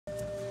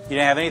You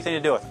didn't have anything to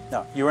do with it.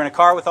 No. You were in a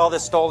car with all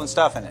this stolen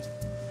stuff in it.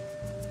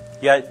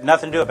 You had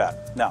nothing to do about it.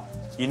 No.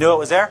 You knew it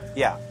was there?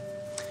 Yeah.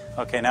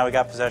 Okay, now we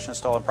got possession of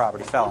stolen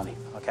property, felony.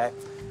 Okay?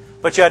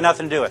 But you had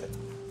nothing to do with it?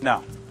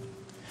 No.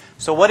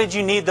 So what did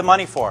you need the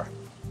money for?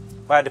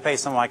 Well, I had to pay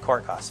some of my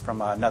court costs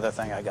from another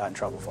thing I got in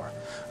trouble for.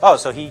 Oh,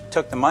 so he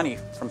took the money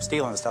from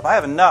stealing the stuff. I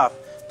have enough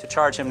to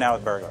charge him now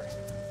with burglary.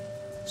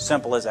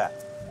 Simple as that.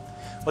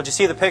 Well, did you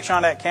see the picture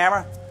on that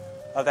camera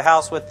of the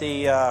house with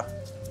the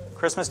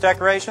Christmas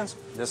decorations?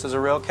 This is a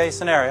real case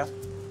scenario.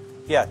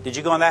 Yeah, did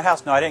you go in that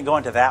house? No, I didn't go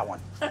into that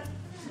one.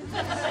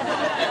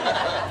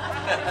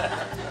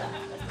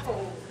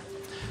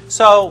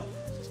 So,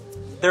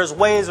 there's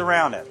ways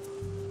around it.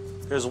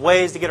 There's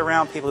ways to get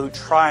around people who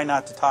try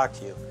not to talk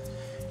to you.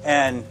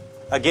 And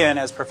again,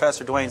 as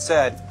Professor Duane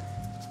said,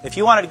 if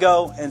you wanted to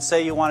go and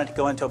say you wanted to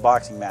go into a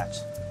boxing match,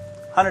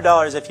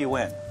 $100 if you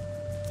win.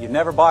 You've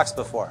never boxed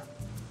before.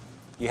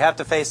 You have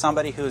to face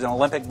somebody who's an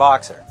Olympic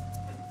boxer.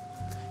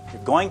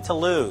 You're going to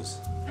lose.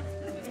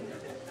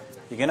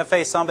 You're going to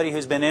face somebody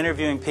who's been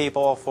interviewing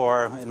people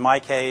for, in my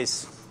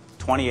case,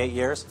 28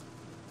 years.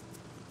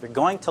 You're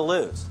going to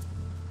lose.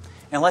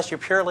 Unless you're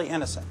purely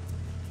innocent.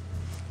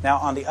 Now,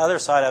 on the other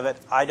side of it,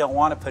 I don't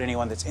want to put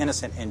anyone that's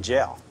innocent in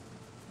jail.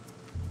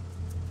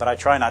 But I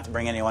try not to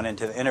bring anyone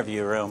into the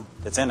interview room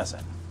that's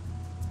innocent.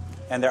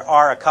 And there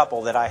are a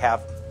couple that I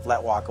have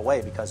let walk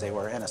away because they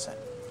were innocent.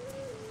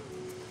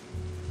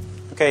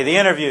 Okay, the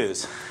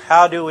interviews.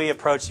 How do we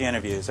approach the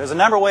interviews? There's a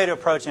number of ways to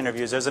approach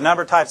interviews. There's a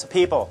number of types of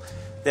people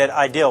that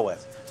I deal with.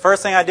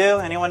 First thing I do,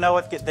 anyone know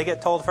what they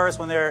get told first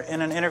when they're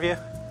in an interview?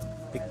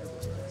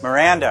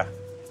 Miranda.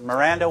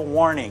 Miranda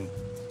warning.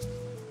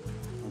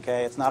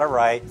 Okay, it's not a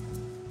right.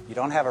 You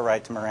don't have a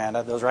right to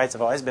Miranda. Those rights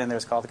have always been there.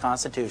 It's called the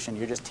Constitution.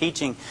 You're just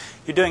teaching.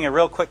 You're doing a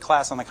real quick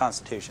class on the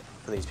Constitution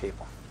for these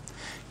people.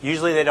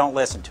 Usually they don't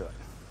listen to it.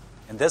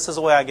 And this is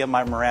the way I give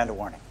my Miranda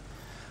warning.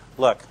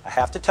 Look, I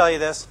have to tell you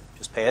this.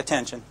 Just pay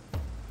attention.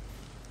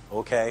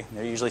 Okay,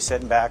 they're usually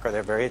sitting back or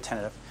they're very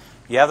attentive.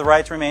 You have the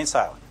right to remain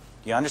silent.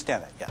 Do you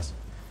understand that? Yes.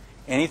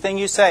 Anything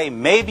you say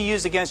may be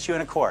used against you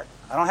in a court.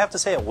 I don't have to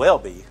say it will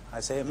be.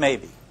 I say it may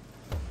be.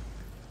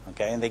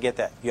 Okay, and they get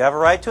that. You have a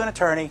right to an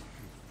attorney,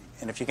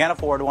 and if you can't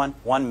afford one,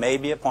 one may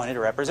be appointed to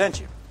represent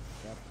you.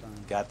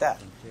 Got that.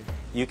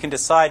 You can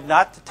decide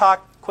not to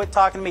quit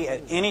talking to me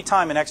at any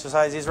time and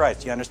exercise these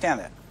rights. Do you understand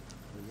that?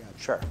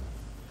 Sure.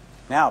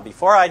 Now,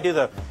 before I do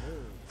the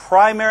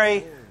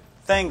primary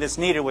thing that's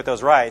needed with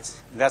those rights,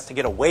 and that's to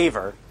get a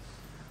waiver,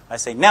 I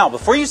say, now,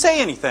 before you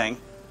say anything,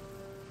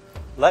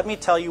 let me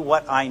tell you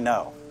what I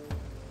know.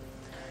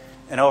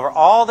 And over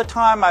all the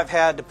time I've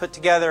had to put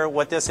together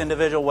what this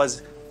individual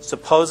was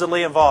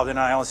supposedly involved in, and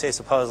I only say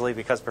supposedly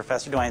because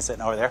Professor Duane's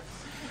sitting over there,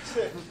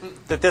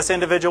 that this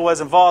individual was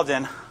involved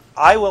in,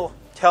 I will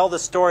tell the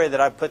story that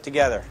I've put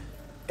together,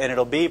 and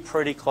it'll be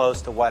pretty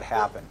close to what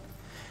happened.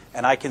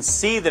 And I can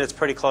see that it's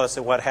pretty close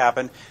to what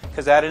happened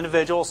because that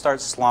individual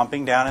starts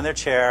slumping down in their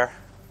chair,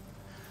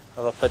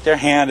 or they'll put their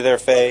hand to their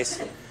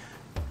face,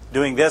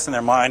 doing this in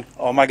their mind,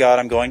 oh my God,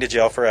 I'm going to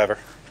jail forever.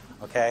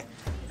 Okay?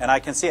 And I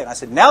can see it. And I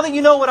said, now that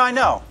you know what I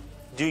know,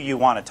 do you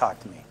want to talk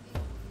to me?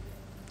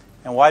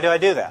 And why do I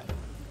do that?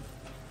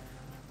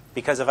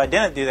 Because if I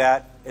didn't do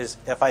that, is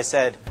if I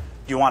said,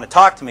 do you want to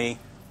talk to me,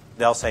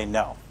 they'll say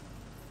no.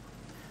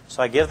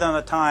 So I give them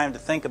the time to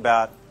think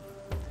about,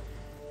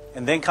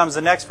 and then comes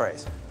the next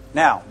phrase.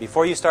 Now,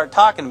 before you start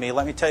talking to me,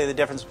 let me tell you the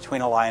difference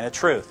between a lie and a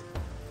truth.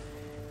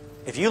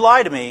 If you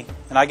lie to me,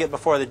 and I get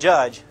before the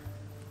judge,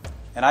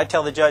 and I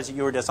tell the judge that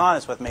you were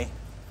dishonest with me,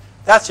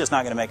 that's just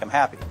not going to make him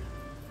happy.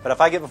 But if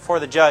I get before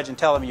the judge and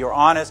tell him you're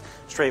honest,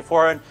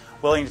 straightforward,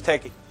 willing to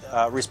take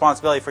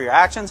responsibility for your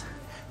actions,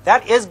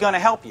 that is going to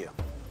help you.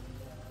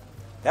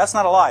 That's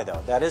not a lie,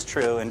 though. That is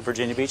true. In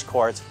Virginia Beach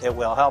courts, it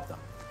will help them.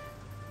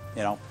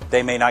 You know,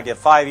 they may not get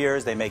 5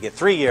 years, they may get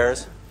 3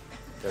 years.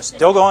 They're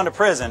still going to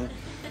prison,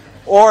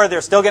 or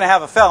they're still going to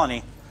have a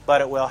felony,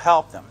 but it will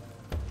help them.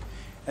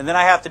 And then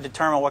I have to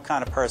determine what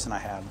kind of person I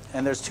have.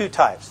 And there's two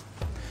types.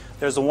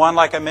 There's the one,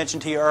 like I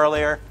mentioned to you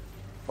earlier,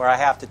 where I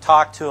have to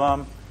talk to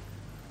them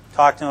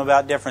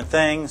about different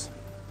things,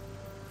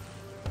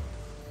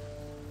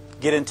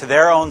 get into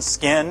their own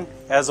skin,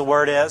 as the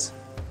word is,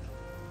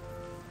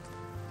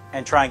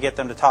 and try and get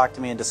them to talk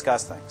to me and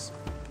discuss things.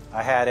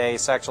 I had a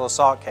sexual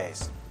assault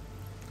case.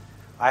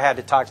 I had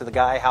to talk to the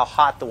guy how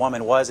hot the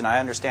woman was, and I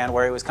understand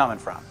where he was coming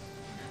from.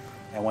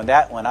 And when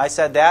I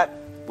said that,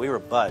 we were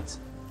buds.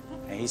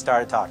 And he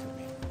started talking to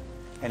me.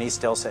 And he's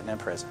still sitting in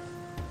prison.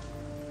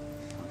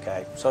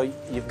 Okay, so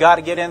you've got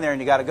to get in there and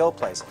you've got to go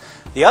places.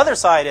 The other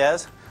side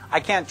is, I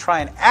can't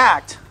try and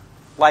act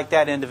like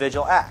that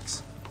individual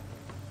acts.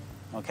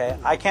 Okay,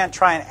 I can't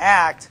try and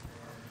act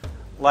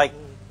like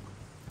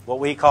what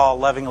we call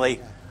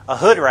lovingly a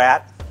hood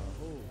rat.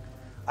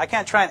 I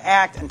can't try and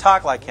act and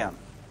talk like him.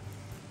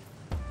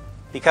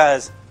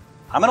 Because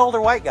I'm an older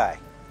white guy.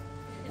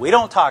 We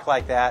don't talk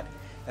like that,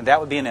 and that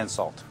would be an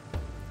insult.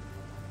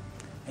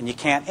 And you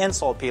can't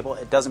insult people.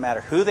 It doesn't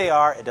matter who they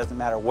are. It doesn't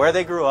matter where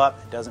they grew up.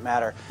 It doesn't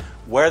matter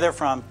where they're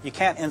from. You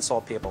can't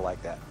insult people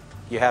like that.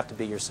 You have to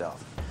be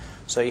yourself.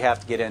 So you have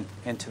to get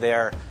into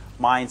their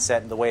mindset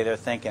and the way they're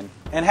thinking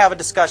and have a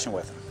discussion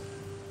with them.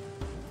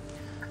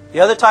 The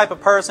other type of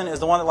person is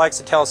the one that likes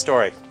to tell a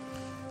story.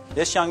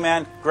 This young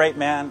man, great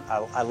man,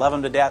 I love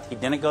him to death. He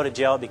didn't go to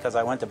jail because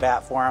I went to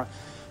bat for him,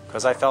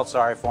 because I felt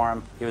sorry for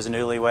him. He was a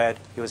newlywed.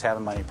 He was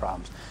having money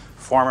problems.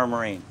 Former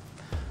Marine.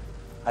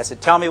 I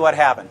said, tell me what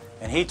happened.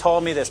 And he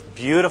told me this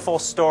beautiful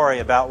story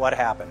about what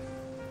happened.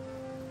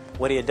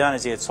 What he had done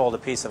is he had sold a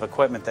piece of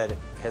equipment that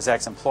his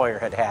ex-employer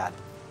had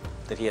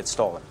that he had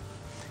stolen.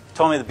 He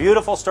told me the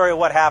beautiful story of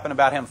what happened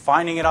about him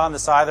finding it on the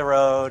side of the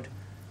road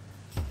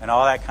and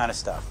all that kind of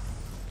stuff.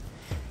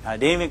 And I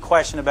didn't even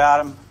question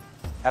about him.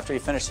 After he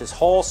finished his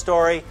whole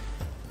story,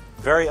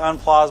 very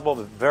unplausible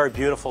but very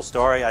beautiful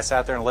story, I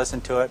sat there and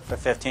listened to it for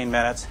 15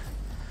 minutes.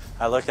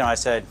 I looked at him and I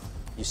said,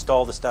 you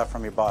stole the stuff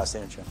from your boss,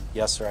 didn't you?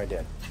 Yes, sir, I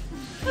did.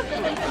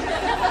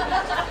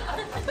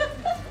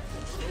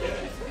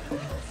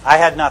 I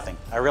had nothing.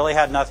 I really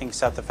had nothing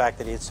except the fact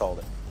that he had sold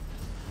it.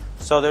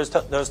 So there's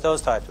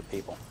those types of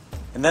people.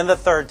 And then the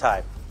third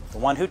type, the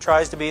one who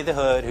tries to be the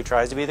hood, who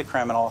tries to be the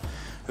criminal,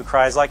 who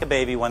cries like a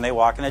baby when they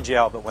walk into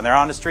jail, but when they're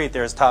on the street,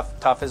 they're as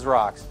tough as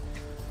rocks.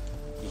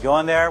 You go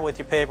in there with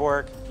your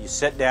paperwork, you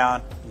sit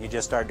down, and you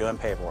just start doing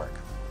paperwork.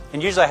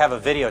 And usually I have a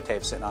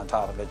videotape sitting on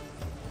top of it,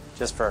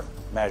 just for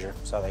measure,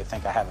 so they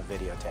think I have a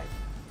videotape.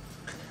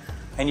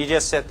 And you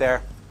just sit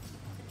there.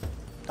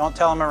 Don't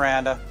tell them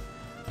Miranda.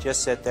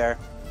 Just sit there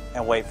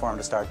and wait for them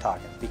to start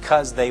talking,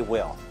 because they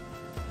will.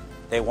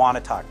 They want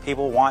to talk.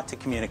 People want to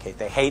communicate.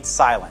 They hate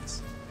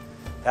silence.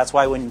 That's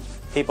why when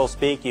people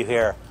speak, you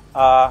hear,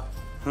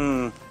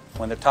 when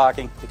they're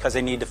talking, because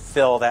they need to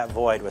fill that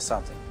void with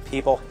something.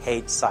 People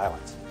hate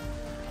silence.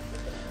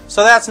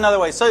 So that's another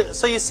way.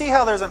 So you see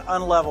how there's an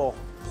unlevel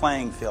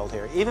playing field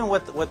here. Even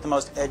with the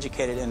most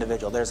educated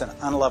individual, there's an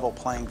unlevel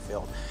playing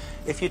field.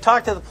 If you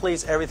talk to the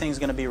police, everything's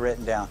going to be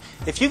written down.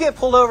 If you get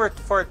pulled over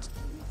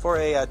for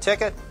a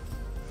ticket,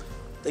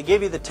 they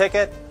give you the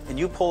ticket and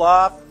you pull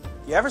off.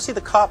 You ever see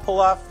the cop pull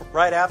off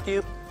right after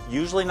you?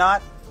 Usually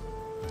not.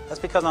 That's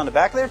because on the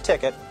back of their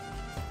ticket,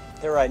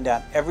 they're writing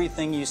down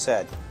everything you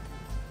said.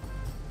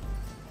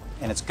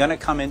 And it's going to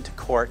come into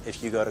court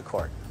if you go to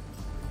court.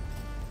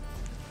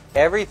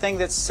 Everything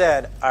that's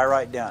said, I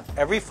write down.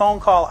 Every phone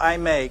call I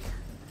make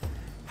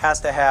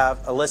has to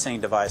have a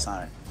listening device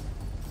on it.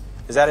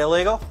 Is that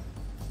illegal?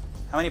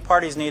 How many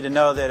parties need to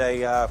know that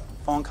a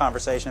phone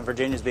conversation in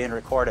Virginia is being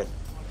recorded?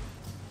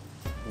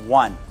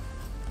 One.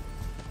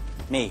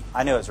 Me.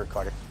 I knew it was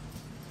recorded.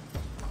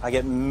 I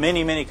get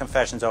many, many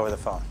confessions over the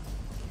phone.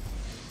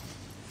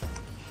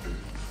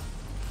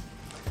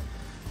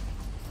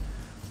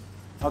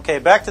 Okay,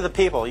 back to the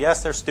people.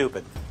 Yes, they're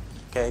stupid.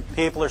 Okay,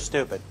 people are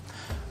stupid.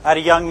 I had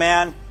a young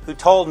man who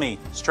told me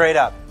straight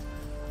up,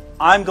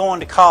 I'm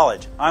going to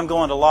college. I'm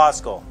going to law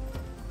school.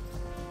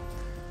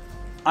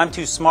 I'm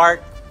too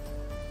smart.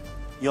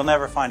 You'll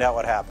never find out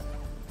what happened.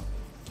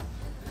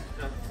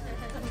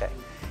 Okay.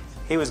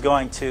 He was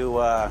going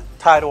to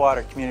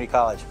Tidewater Community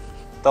College.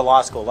 The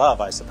law school of,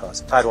 I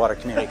suppose. Tidewater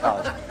Community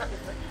College.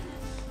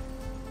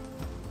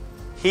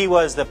 He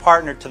was the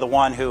partner to the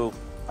one who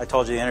I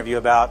told you the interview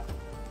about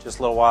just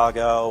a little while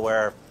ago,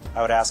 where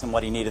I would ask him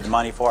what he needed the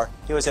money for.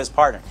 He was his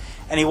partner.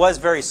 And he was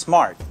very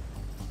smart.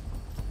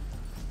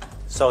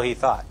 So he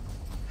thought.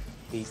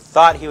 He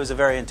thought he was a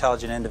very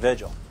intelligent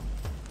individual.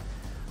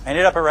 I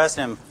ended up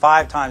arresting him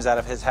 5 times out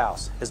of his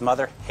house. His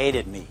mother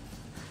hated me.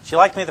 She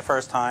liked me the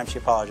first time. She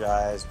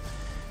apologized.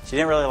 She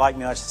didn't really like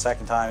me much the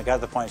second time. It got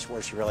to the point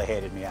where she really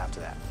hated me after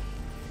that.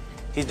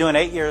 He's doing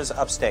 8 years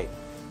upstate.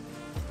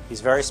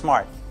 He's very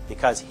smart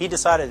because he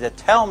decided to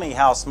tell me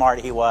how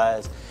smart he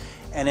was.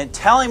 And in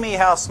telling me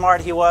how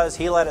smart he was,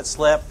 he let it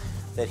slip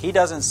that he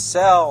doesn't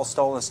sell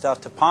stolen stuff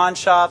to pawn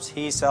shops.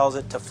 He sells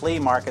it to flea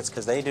markets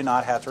because they do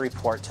not have to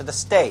report to the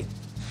state.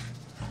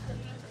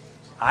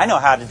 I know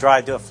how to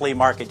drive to a flea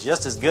market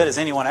just as good as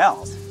anyone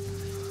else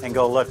and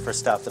go look for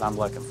stuff that I'm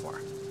looking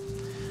for.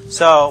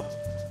 So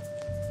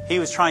he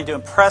was trying to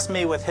impress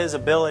me with his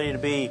ability to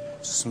be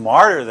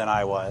smarter than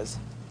I was,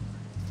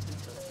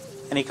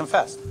 and he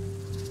confessed.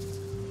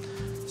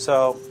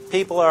 So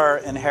people are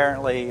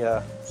inherently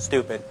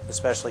stupid,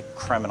 especially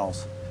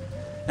criminals.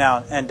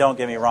 Now, and don't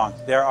get me wrong,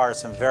 there are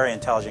some very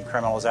intelligent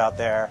criminals out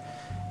there,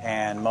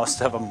 and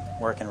most of them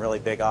work in really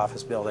big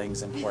office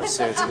buildings and wear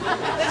suits.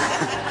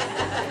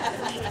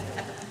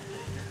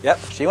 Yep,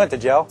 she went to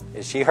jail.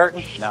 Is she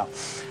hurting? No.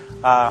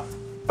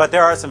 But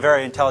there are some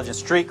very intelligent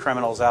street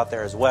criminals out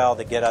there as well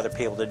that get other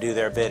people to do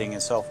their bidding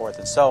and so forth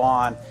and so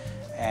on,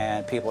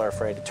 and people are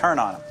afraid to turn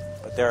on them.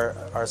 But there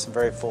are some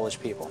very foolish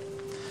people.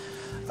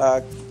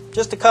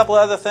 Just a couple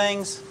other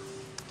things.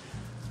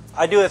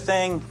 I do a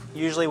thing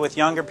usually with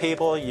younger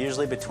people,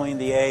 usually between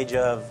the age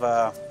of,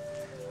 I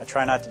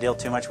try not to deal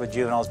too much with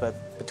juveniles,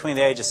 but between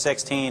the age of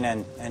 16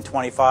 and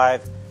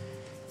 25,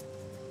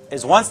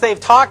 is once they've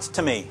talked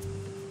to me.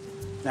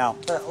 Now,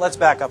 let's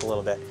back up a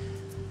little bit.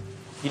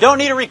 You don't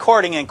need a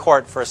recording in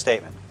court for a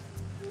statement.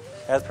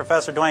 As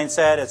Professor Duane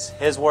said, it's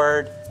his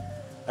word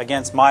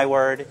against my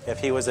word if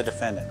he was a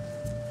defendant.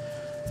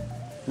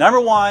 Number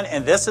one,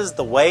 and this is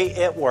the way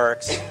it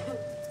works,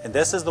 and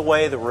this is the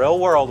way the real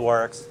world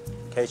works,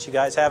 in case you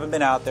guys haven't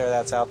been out there,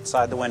 that's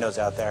outside the windows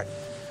out there.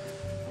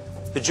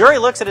 The jury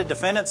looks at a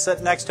defendant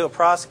sitting next to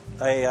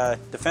a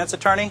defense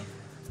attorney.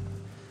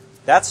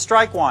 That's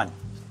strike one,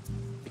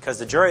 because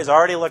the jury is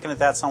already looking at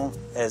that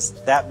as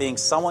that being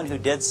someone who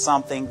did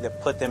something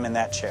that put them in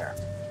that chair.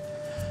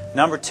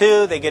 Number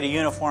two, they get a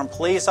uniformed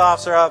police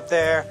officer up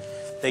there.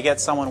 They get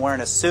someone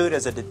wearing a suit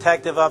as a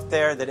detective up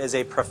there that is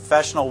a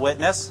professional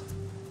witness.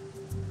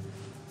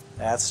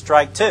 That's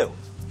strike two.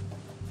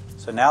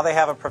 So now they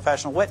have a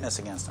professional witness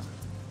against them.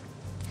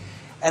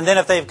 And then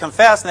if they've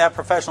confessed and that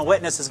professional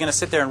witness is going to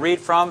sit there and read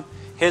from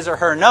his or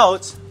her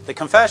notes, the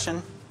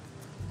confession,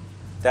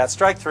 that's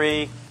strike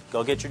three.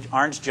 Go get your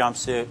orange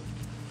jumpsuit.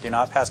 Do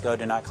not pass go.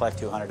 Do not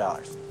collect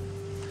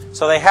 $200.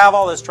 So they have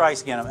all those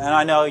strikes against them. And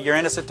I know you're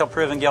innocent till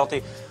proven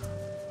guilty,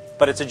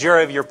 but it's a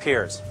jury of your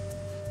peers.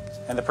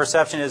 And the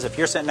perception is if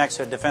you're sitting next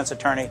to a defense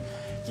attorney,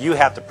 you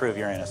have to prove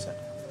you're innocent.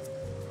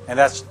 And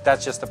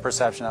that's just the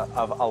perception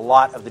of a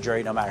lot of the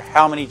jury. No matter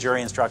how many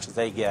jury instructions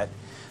they get,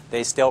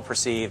 they still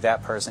perceive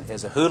that person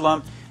is a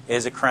hoodlum,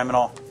 is a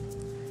criminal.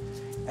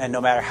 And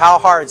no matter how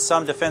hard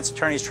some defense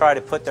attorneys try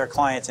to put their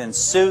clients in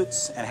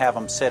suits and have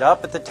them sit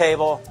up at the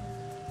table,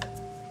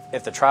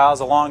 if the trial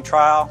is a long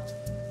trial,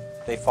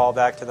 they fall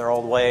back to their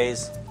old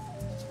ways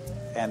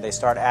and they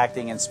start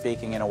acting and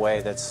speaking in a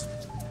way that's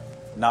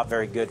not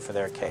very good for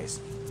their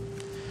case.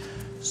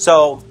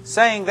 So,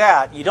 saying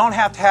that, you don't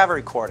have to have a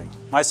recording.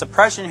 My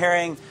suppression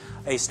hearing,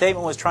 a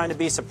statement was trying to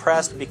be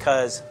suppressed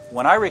because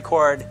when I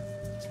record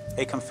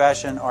a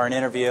confession or an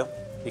interview,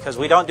 because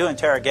we don't do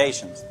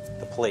interrogations,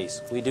 the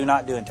police, we do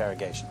not do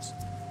interrogations.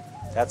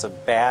 That's a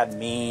bad,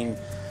 mean,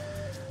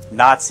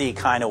 Nazi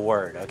kind of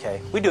word,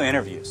 okay? We do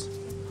interviews,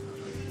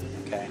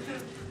 okay?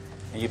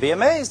 And you'd be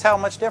amazed how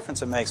much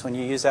difference it makes when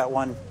you use that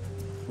one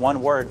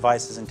word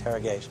versus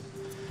interrogation.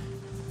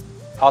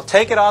 I'll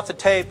take it off the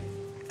tape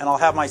and I'll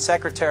have my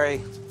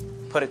secretary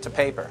put it to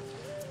paper.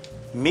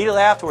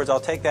 Immediately afterwards, I'll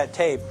take that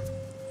tape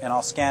and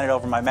I'll scan it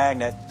over my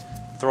magnet,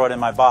 throw it in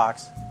my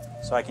box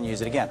so I can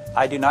use it again.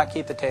 I do not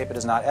keep the tape. It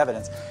is not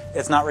evidence.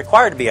 It's not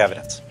required to be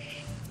evidence.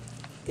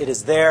 It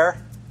is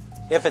there.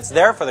 If it's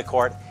there for the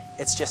court,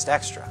 it's just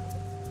extra.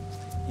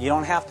 You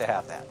don't have to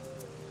have that.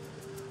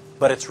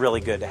 But it's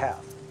really good to have.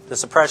 The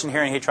suppression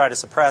hearing, he tried to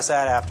suppress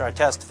that after I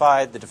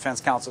testified. The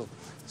defense counsel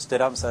stood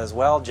up and says,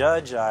 well,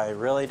 Judge, I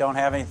really don't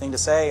have anything to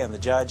say. And the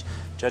Judge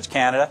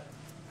Canada,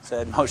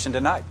 said, motion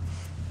denied.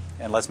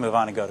 And let's move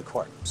on and go to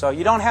court. So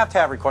you don't have to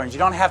have recordings. You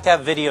don't have to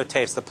have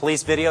videotapes. The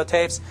police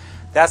videotapes,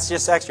 that's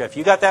just extra. If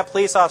you got that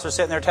police officer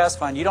sitting there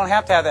testifying, you don't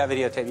have to have that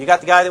videotape. You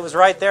got the guy that was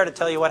right there to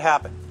tell you what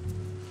happened.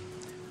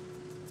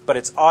 But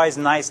it's always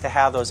nice to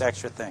have those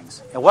extra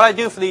things. And what I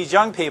do for these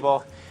young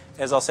people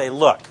is I'll say,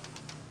 look,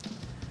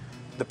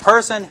 the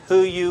person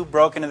who you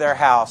broke into their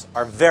house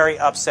are very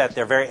upset.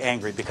 They're very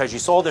angry because you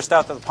sold their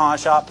stuff to the pawn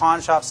shop. Pawn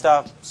shop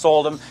stuff,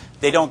 sold them.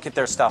 They don't get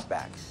their stuff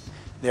back.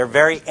 They're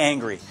very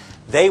angry.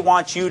 They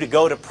want you to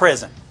go to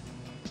prison.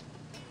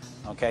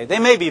 Okay? They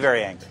may be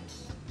very angry.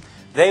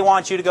 They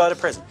want you to go to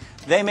prison.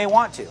 They may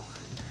want to.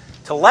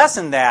 To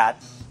lessen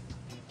that,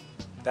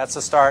 that's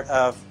the start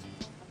of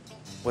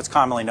what's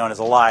commonly known as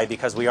a lie,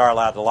 because we are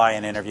allowed to lie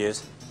in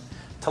interviews.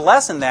 To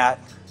lessen that,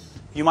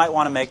 you might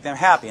want to make them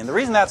happy. And the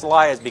reason that's a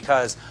lie is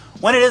because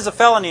when it is a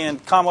felony in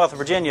the Commonwealth of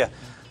Virginia,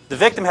 the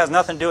victim has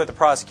nothing to do with the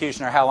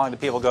prosecution or how long the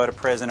people go to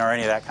prison or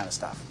any of that kind of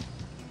stuff.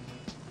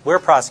 We're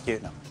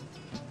prosecuting them,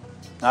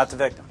 not the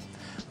victim.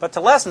 But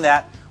to lessen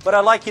that, what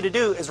I'd like you to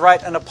do is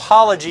write an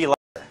apology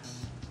letter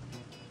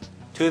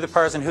to the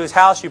person whose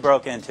house you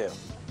broke into.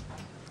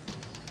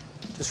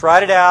 Just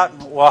write it out.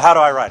 Well, how do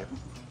I write it?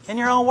 In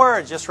your own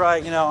words. Just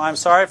write, I'm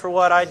sorry for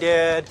what I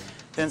did.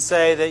 Then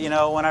say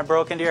that, when I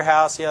broke into your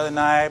house the other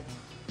night,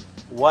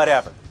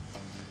 whatever.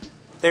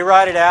 They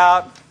write it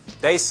out.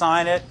 They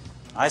sign it.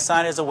 I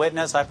sign it as a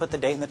witness. I put the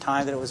date and the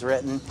time that it was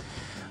written.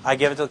 I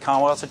give it to the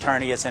Commonwealth's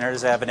attorney. It's entered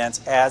as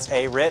evidence as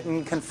a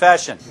written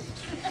confession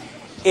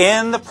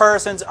in the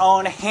person's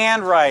own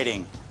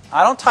handwriting.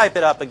 I don't type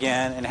it up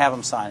again and have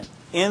them sign it.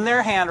 In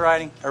their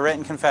handwriting, a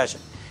written confession.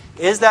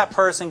 Is that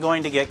person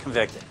going to get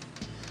convicted?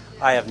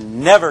 I have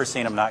never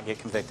seen them not get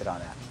convicted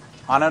on that.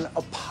 On an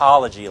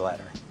apology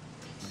letter.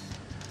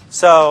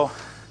 So,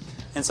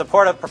 in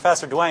support of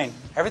Professor Duane,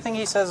 everything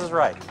he says is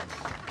right.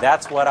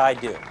 That's what I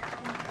do.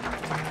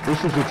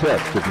 This is a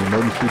test of the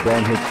emergency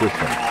bomb hit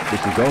system.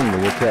 This is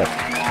only a test.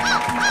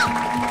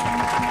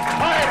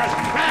 Fire is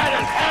mad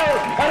as hell!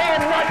 I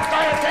don't want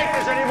fire to take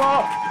this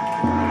anymore!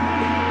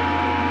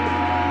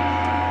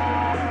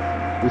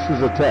 This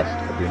is a test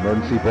of the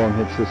emergency bomb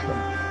hit system.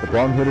 The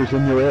bomb hitters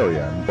in your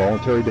area, in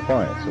voluntary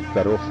defiance of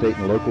federal, state,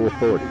 and local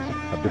authorities,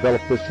 have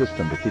developed this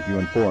system to keep you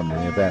informed in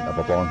the event of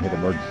a bomb hit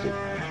emergency.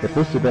 If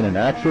this had been an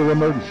actual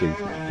emergency,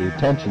 the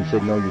attention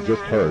signal you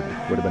just heard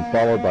would have been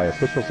followed by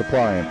official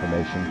supply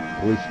information,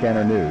 police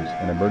scanner news,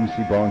 and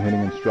emergency bomb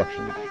hitting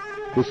instructions.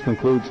 This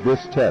concludes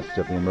this test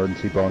of the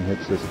emergency bomb hit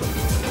system.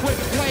 Quit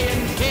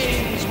playing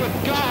games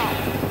with God!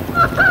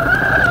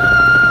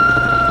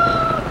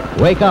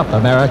 Wake up,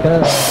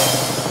 America.